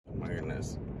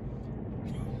this.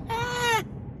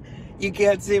 You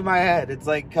can't see my head. It's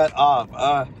like cut off.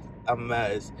 A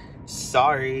mess.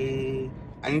 Sorry.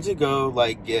 I need to go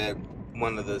like get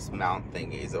one of those mount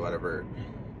thingies or whatever,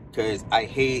 because I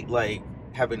hate like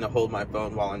having to hold my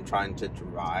phone while I'm trying to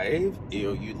drive.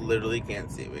 Ew, you literally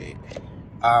can't see me.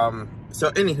 So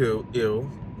anywho,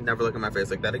 ew, never look at my face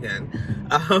like that again.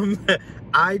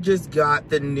 I just got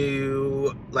the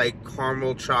new like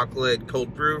caramel chocolate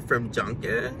cold brew from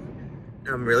Dunkin'.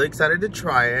 I'm really excited to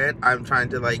try it. I'm trying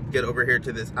to like get over here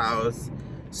to this house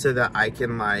so that I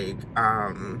can like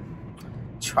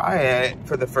try it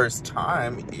for the first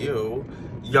time. Ew.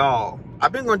 Y'all,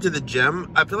 I've been going to the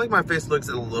gym. I feel like my face looks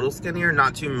a little skinnier,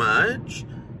 not too much.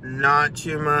 Not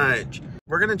too much.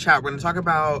 We're gonna chat, we're gonna talk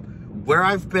about where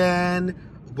I've been,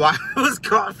 why I was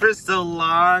gone for so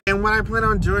long, and what I plan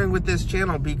on doing with this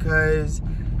channel, because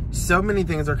so many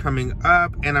things are coming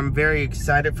up and I'm very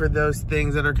excited for those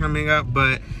things that are coming up,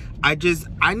 but I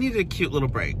need a cute little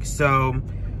break. So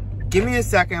give me a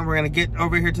second, we're gonna get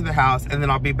over here to the house and then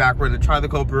I'll be back. We're gonna try the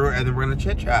cold brew and then we're gonna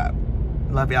chit chat.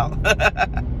 Love y'all.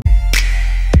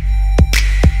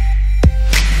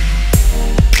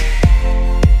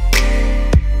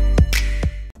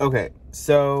 Okay,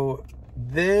 so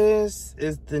this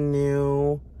is the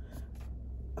new,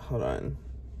 hold on.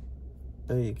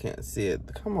 Oh, you can't see it.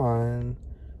 Come on.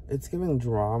 It's giving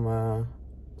drama.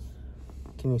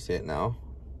 Can you see it now?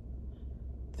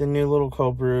 The new little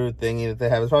cold brew thingy that they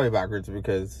have is probably backwards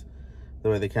because the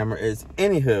way the camera is.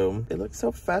 Anywho, it looks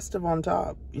so festive on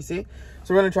top. You see?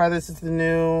 So we're going to try this. It's the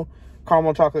new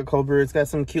caramel chocolate cold brew. It's got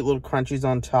some cute little crunchies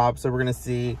on top. So we're going to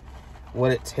see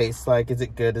what it tastes like. Is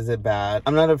it good? Is it bad?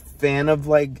 I'm not a fan of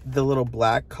like the little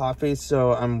black coffee,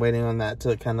 so I'm waiting on that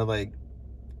to kind of like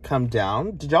come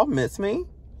down. Did y'all miss me?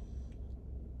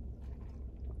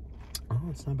 Oh,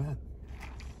 it's not bad.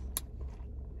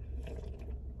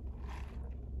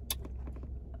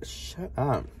 Shut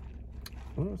up.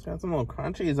 Oh, it's got some little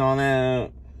crunchies on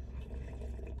it.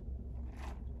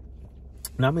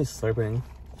 Not me slurping.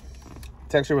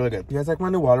 It's actually really good. You guys like my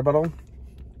new water bottle?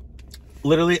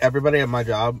 Literally everybody at my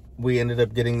job, we ended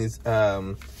up getting these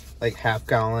like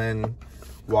half-gallon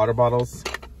water bottles,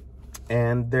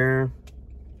 and they're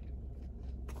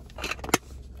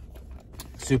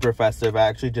super festive. I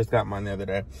actually just got mine the other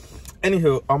day.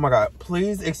 Anywho, oh my god,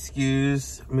 please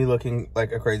excuse me looking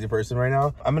like a crazy person right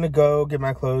now. I'm gonna go get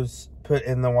my clothes put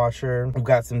in the washer. I've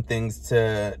got some things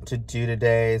to do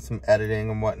today, some editing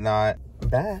and whatnot. I'm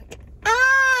back.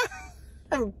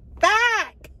 I'm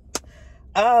back.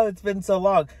 Oh, it's been so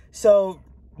long. So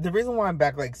the reason why I'm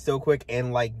back like so quick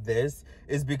and like this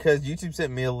is because YouTube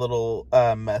sent me a little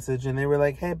message, and they were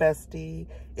like, hey bestie,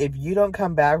 if you don't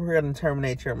come back, we're gonna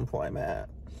terminate your employment.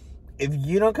 If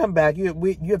you don't come back, you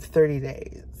have 30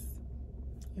 days.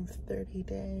 You have 30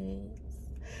 days.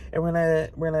 And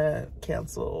we're gonna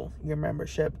cancel your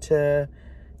membership to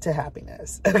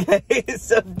happiness. Okay,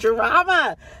 so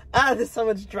drama. There's so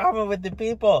much drama with the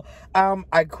people.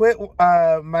 I quit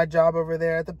my job over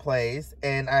there at the place,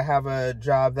 and I have a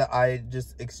job that I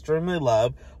just extremely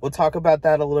love. We'll talk about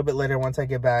that a little bit later once I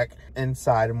get back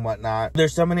inside and whatnot.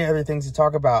 There's so many other things to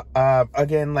talk about.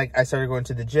 Again, like I started going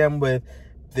to the gym with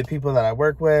the people that I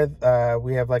work with.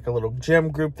 We have like a little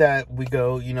gym group that we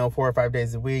go, you know, 4 or 5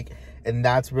 days a week, and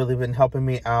that's really been helping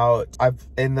me out.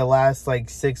 In the last like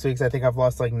 6 weeks, I think I've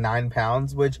lost like 9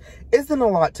 pounds, which isn't a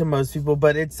lot to most people,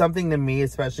 but it's something to me,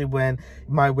 especially when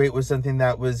my weight was something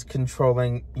that was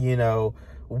controlling, you know,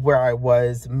 where I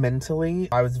was mentally.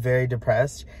 I was very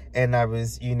depressed, and I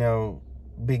was, you know,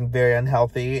 being very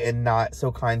unhealthy and not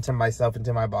so kind to myself and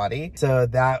to my body. So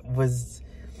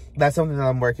that's something that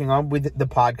I'm working on. With the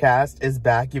podcast is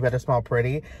back. You Better Smile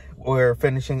Pretty. We're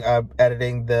finishing up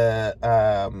editing the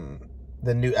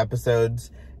new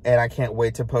episodes, and I can't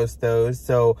wait to post those.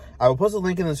 So I will post a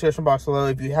link in the description box below.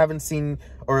 If you haven't seen,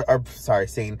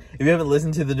 if you haven't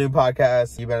listened to the new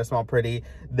podcast, You Better Smile Pretty,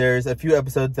 there's a few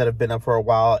episodes that have been up for a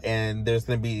while, and there's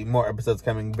going to be more episodes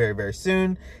coming very, very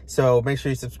soon. So make sure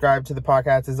you subscribe to the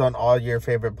podcast. It's on all your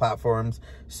favorite platforms,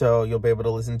 so you'll be able to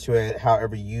listen to it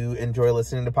however you enjoy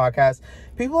listening to podcasts.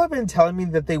 People have been telling me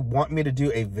that they want me to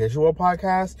do a visual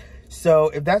podcast. So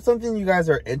if that's something you guys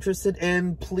are interested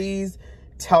in, please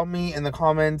tell me in the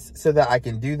comments so that I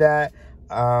can do that,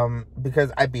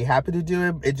 because I'd be happy to do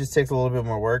it. It just takes a little bit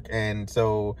more work, and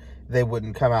so they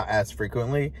wouldn't come out as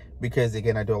frequently, because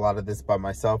again, I do a lot of this by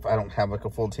myself. I don't have like a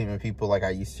full team of people like I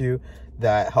used to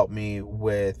that help me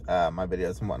with my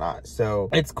videos and whatnot. So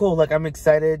it's cool. Like, I'm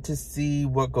excited to see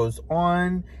what goes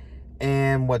on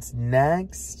and what's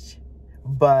next.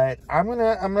 But I'm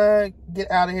gonna get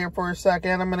out of here for a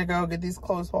second. I'm gonna go get these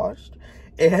clothes washed,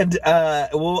 And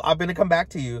I'm gonna come back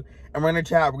to you and we're gonna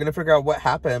chat. We're gonna figure out what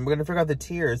happened. We're gonna figure out the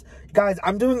tears. Guys,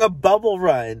 I'm doing a bubble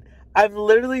run. I'm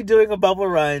literally doing a bubble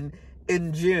run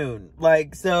in June.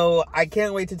 Like, so I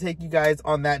can't wait to take you guys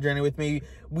on that journey with me.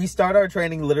 We start our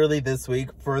training literally this week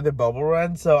for the bubble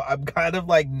run, so I'm kind of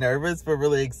like nervous but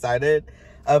really excited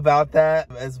about that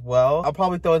as well. I'll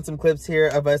probably throw in some clips here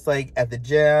of us like at the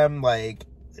gym, like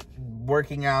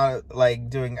working out, like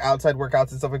doing outside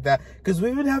workouts and stuff like that, because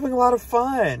we've been having a lot of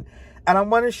fun. And I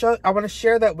want to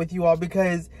share that with you all,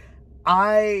 because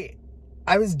I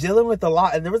was dealing with a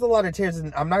lot, and there was a lot of tears,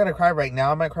 and I'm not gonna cry right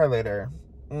now. I might cry later.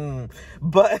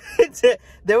 But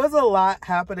there was a lot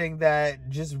happening that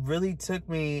just really took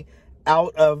me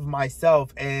out of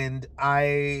myself, and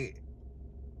I'm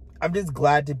just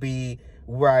glad to be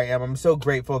where I am. I'm so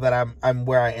grateful that I'm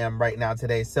where I am right now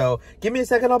today. So give me a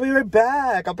second, I'll be right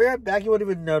back. I'll be right back. You won't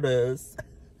even notice.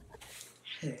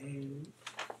 Hey.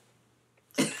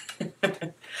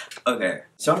 Okay,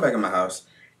 so I'm back in my house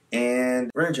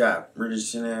and we're gonna chat. We're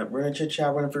gonna chit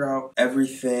chat. We're gonna figure out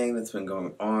everything that's been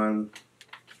going on.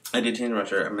 I did change my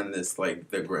shirt. I'm in this like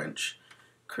the Grinch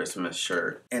Christmas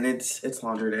shirt, and it's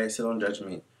laundry day, so don't judge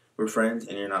me. We're friends,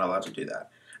 and you're not allowed to do that.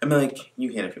 I mean, like,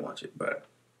 you can if you want to, but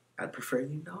I'd prefer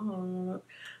you not.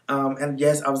 And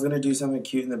yes, I was gonna do something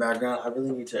cute in the background. I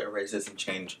really need to erase this and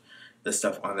change the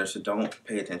stuff on there, so don't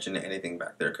pay attention to anything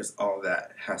back there, because all of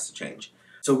that has to change.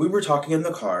 So we were talking in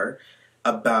the car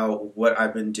about what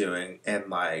I've been doing and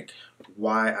like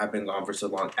why I've been gone for so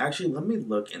long. Actually, let me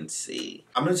look and see.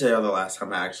 I'm gonna tell y'all the last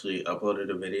time I actually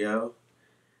uploaded a video.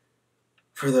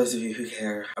 For those of you who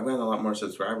care, I've gotten a lot more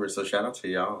subscribers, so shout out to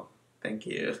y'all. Thank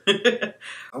you.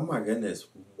 Oh my goodness,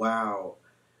 wow.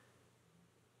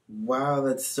 Wow,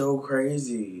 that's so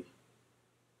crazy.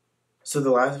 So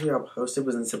the last video I posted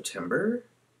was in September?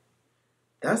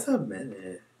 That's a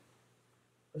minute.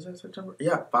 Was that September?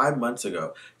 Yeah, 5 months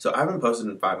ago. So I haven't posted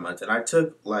in 5 months, and I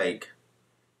took like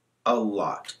a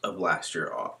lot of last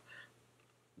year off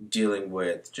dealing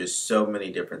with just so many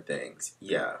different things.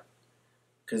 Yeah,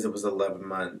 because it was 11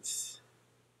 months.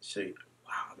 So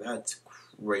wow, that's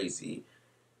crazy.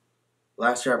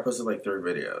 Last year I posted like 3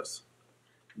 videos.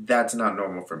 That's not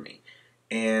normal for me.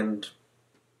 And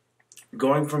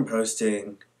going from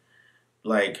posting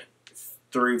like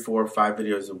 3, 4, 5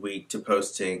 videos a week to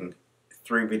posting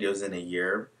 3 videos in a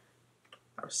year,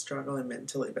 I was struggling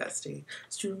mentally, bestie.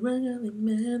 Struggling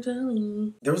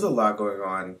mentally. There was a lot going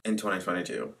on in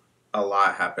 2022. A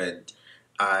lot happened.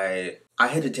 I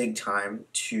had to take time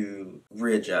to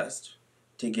readjust,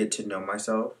 to get to know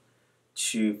myself,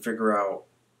 to figure out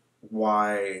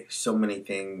why so many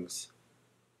things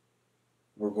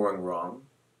were going wrong.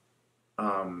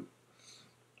 And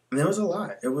there was a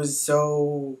lot. It was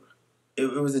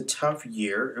a tough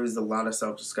year. It was a lot of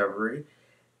self-discovery.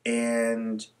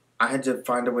 And I had to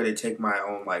find a way to take my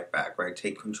own life back, right?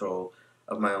 Take control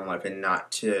of my own life and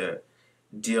not to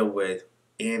deal with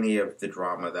any of the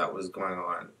drama that was going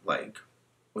on, like,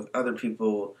 with other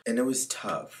people. And it was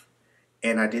tough.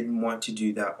 And I didn't want to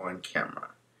do that on camera.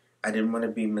 I didn't want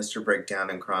to be Mr. Breakdown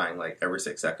and crying, like, every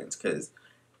 6 seconds, because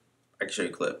I can show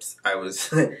you clips. I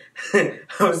was I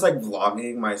was like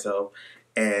vlogging myself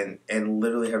and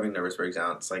literally having nervous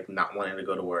breakdowns, like not wanting to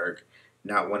go to work,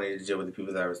 not wanting to deal with the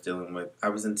people that I was dealing with. I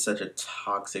was in such a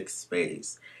toxic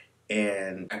space,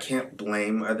 and I can't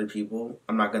blame other people.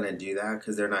 I'm not going to do that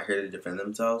because they're not here to defend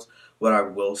themselves. What I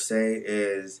will say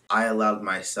is I allowed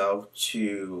myself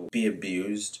to be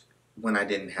abused when I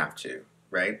didn't have to,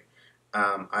 right?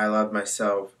 I allowed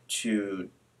myself to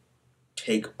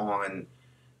take on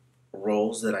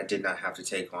roles that I did not have to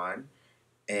take on,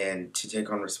 and to take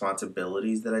on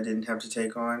responsibilities that I didn't have to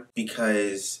take on,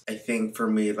 because I think for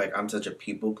me, like, I'm such a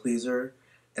people pleaser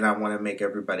and I want to make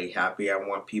everybody happy. I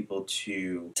want people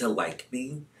to like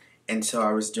me, and so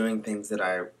I was doing things that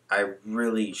I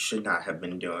really should not have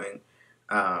been doing,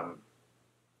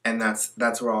 and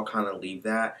that's where I'll kind of leave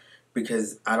that,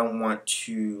 because I don't want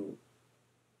to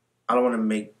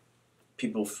make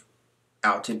people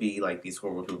out to be like these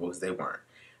horrible people, because they weren't.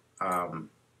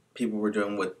 People were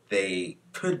doing what they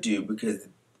could do because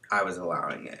I was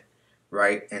allowing it,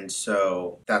 right? And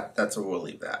so that's where we'll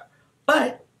leave that.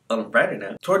 But on a brighter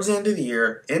note, towards the end of the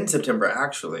year, in September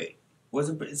actually, was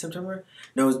it in September?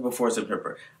 No, it was before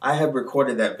September. I had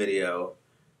recorded that video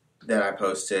that I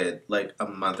posted like a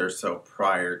month or so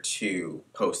prior to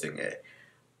posting it.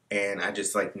 And I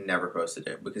just like never posted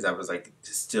it because I was like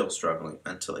still struggling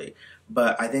mentally.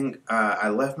 But I think I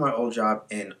left my old job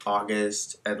in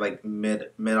August, at like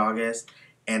mid-August,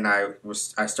 and I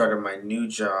started my new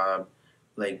job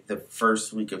like the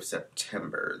first week of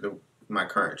September, my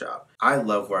current job. I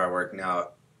love where I work now.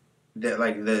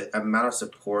 the amount of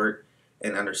support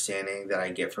and understanding that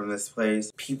I get from this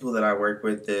place, people that I work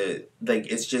with,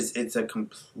 it's a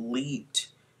complete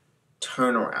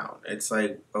turnaround. It's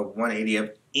like a 180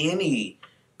 of any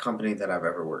company that I've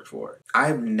ever worked for.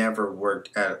 I've never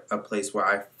worked at a place where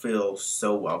I feel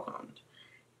so welcomed.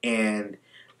 And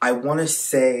I want to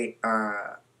say,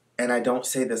 and I don't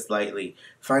say this lightly,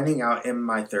 finding out in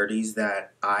my 30s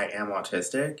that I am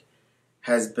autistic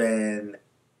has been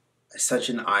such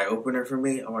an eye-opener for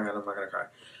me. Oh my god, I'm not gonna cry.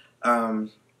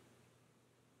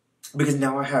 Because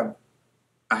now I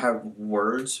have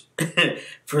words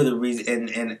for the reason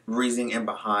and reasoning and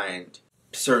behind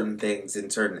certain things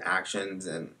and certain actions,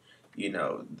 and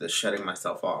the shutting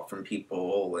myself off from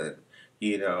people, and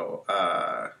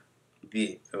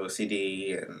the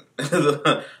OCD and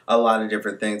a lot of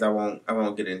different things. I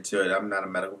won't get into it. I'm not a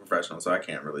medical professional, so I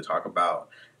can't really talk about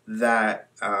that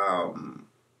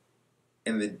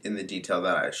in the detail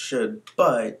that I should.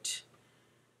 But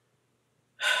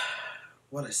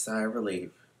what a sigh of relief.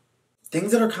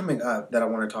 Things that are coming up that I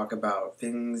want to talk about,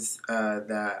 things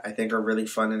that I think are really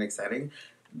fun and exciting.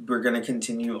 We're going to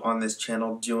continue on this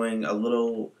channel doing a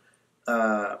little,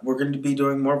 we're going to be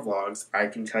doing more vlogs. I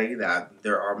can tell you that.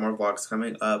 There are more vlogs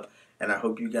coming up, and I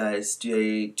hope you guys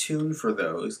stay tuned for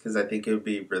those, because I think it would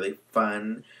be really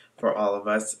fun for all of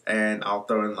us. And I'll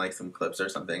throw in like some clips or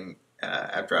something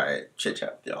after I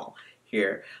chit-chat with y'all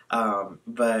here.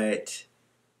 But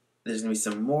there's going to be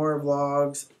some more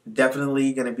vlogs.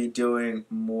 Definitely going to be doing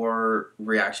more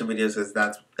reaction videos, because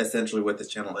that's essentially what this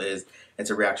channel is.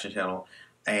 It's a reaction channel.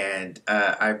 And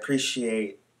I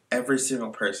appreciate every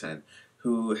single person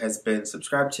who has been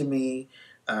subscribed to me,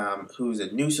 who's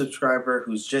a new subscriber,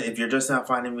 if you're just now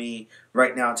finding me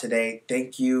right now today,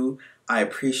 thank you. I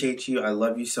appreciate you. I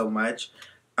love you so much.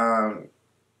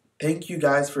 Thank you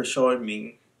guys for showing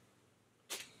me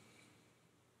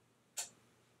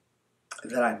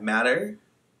that I matter.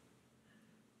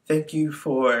 Thank you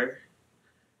for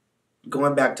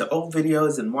going back to old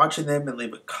videos and watching them and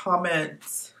leaving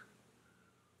comments.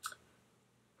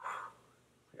 Oh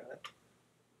my God.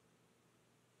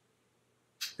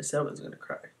 I said I was gonna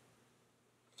cry.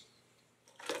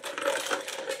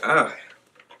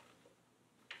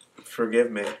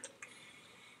 Forgive me.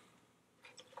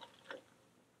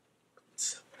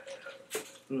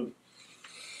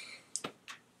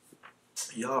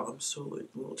 Y'all, I'm so like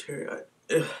a little teary-eyed.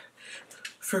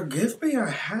 Forgive me, I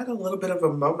had a little bit of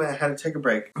a moment. I had to take a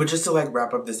break. But just to like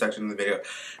wrap up this section of the video,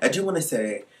 I do want to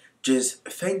say just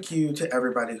thank you to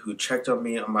everybody who checked on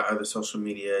me on my other social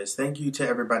medias. Thank you to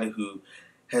everybody who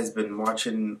has been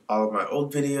watching all of my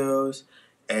old videos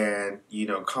and,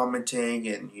 commenting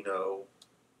and,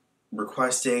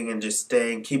 requesting and just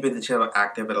keeping the channel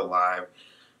active and alive.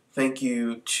 Thank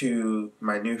you to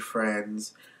my new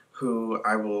friends who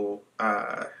I will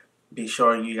be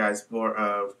showing you guys more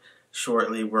of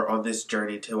shortly. We're on this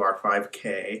journey to our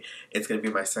 5K. It's going to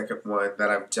be my second one that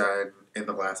I've done in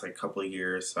the last couple of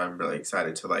years, so I'm really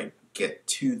excited to get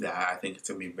to that. I think it's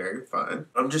going to be very fun.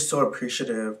 I'm just so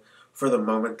appreciative for the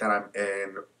moment that I'm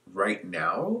in right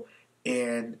now,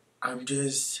 and I'm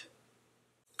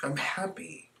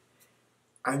happy.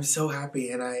 I'm so happy,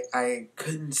 and I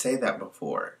couldn't say that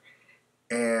before.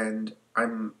 And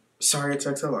I'm sorry it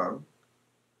took so long,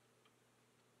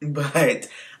 but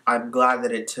I'm glad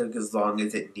that it took as long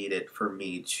as it needed for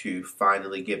me to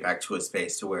finally get back to a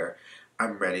space to where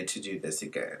I'm ready to do this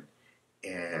again.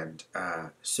 And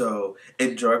so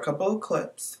enjoy a couple of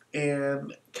clips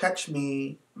and catch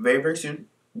me very, very soon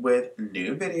with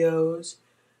new videos.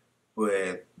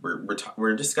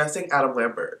 We're discussing Adam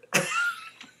Lambert.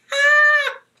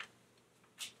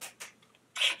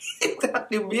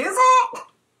 New music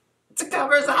to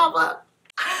cover his album.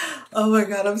 Oh my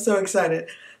god, I'm so excited.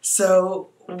 So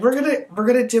we're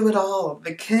gonna do it all.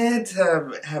 The kids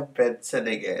have been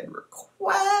sending in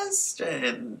requests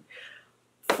and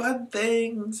fun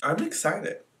things. I'm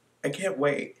excited. I can't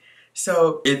wait.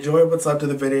 So enjoy what's left of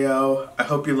the video. I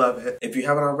hope you love it. If you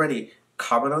haven't already,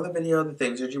 comment on the video the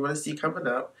things that you want to see coming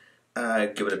up.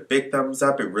 Give it a big thumbs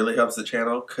up. It really helps the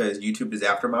channel because YouTube is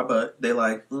after my butt. They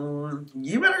like,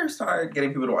 you better start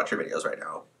getting people to watch your videos right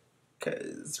now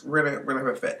because we're gonna have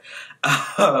a fit.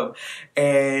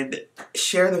 And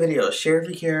share the video. Share if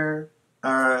you care.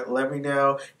 Let me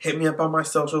know. Hit me up on my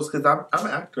socials because I'm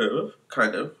active,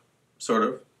 kind of, sort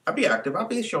of. I'll be active. I'll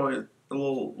be showing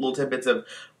little tidbits of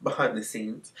behind the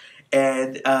scenes.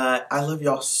 And I love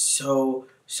y'all so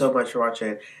much for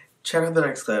watching. Check out the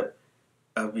next clip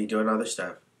of me doing other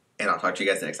stuff, and I'll talk to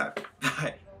you guys next time.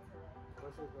 Bye.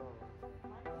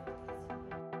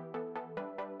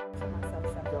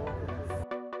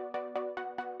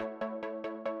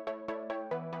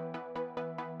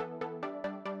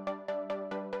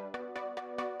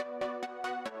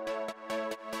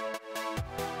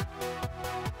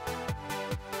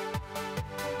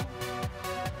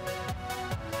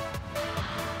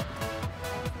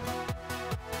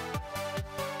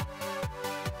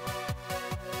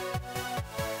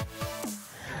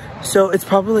 So it's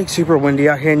probably like super windy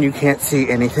out here and you can't see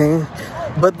anything,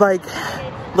 but like,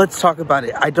 let's talk about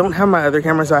it. I don't have my other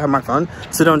camera, so I have my phone,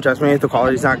 so don't judge me if the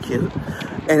quality's not cute.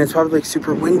 And it's probably like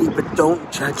super windy, but don't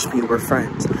judge me, we're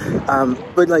friends.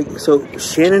 But like, so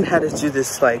Shannon had us do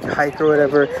this like hike or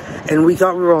whatever, and we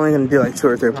thought we were only gonna do like 2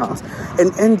 or 3 miles,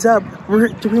 and ends up we're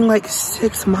doing like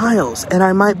 6 miles, and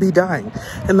I might be dying.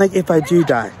 And like, if I do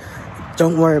die,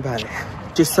 don't worry about it.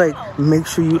 Just like, make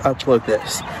sure you upload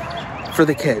this for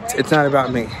the kids. It's not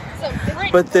about me.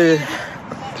 But the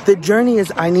journey is,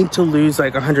 I need to lose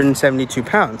like 172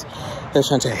 pounds. That's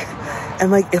Shantae. And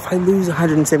like, if I lose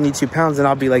 172 pounds, then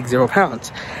I'll be like 0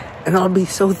 pounds. And I'll be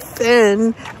so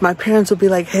thin, my parents will be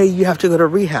like, hey, you have to go to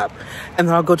rehab. And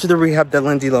then I'll go to the rehab that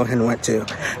Lindsay Lohan went to.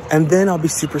 And then I'll be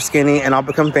super skinny and I'll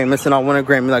become famous and I'll win a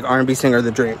Grammy like R&B singer of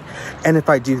the dream. And if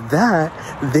I do that,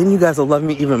 then you guys will love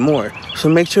me even more. So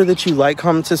make sure that you like,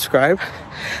 comment, subscribe,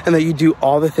 and that you do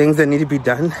all the things that need to be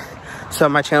done so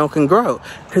my channel can grow.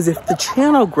 Because if the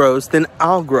channel grows, then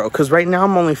I'll grow. Because right now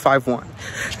I'm only 5'1".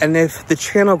 And if the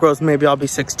channel grows, maybe I'll be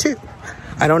 6'2".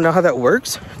 I don't know how that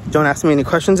works. Don't ask me any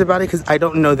questions about it because I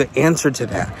don't know the answer to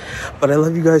that. But I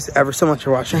love you guys ever so much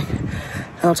for watching.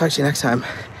 And I'll talk to you next time.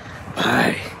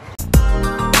 Bye.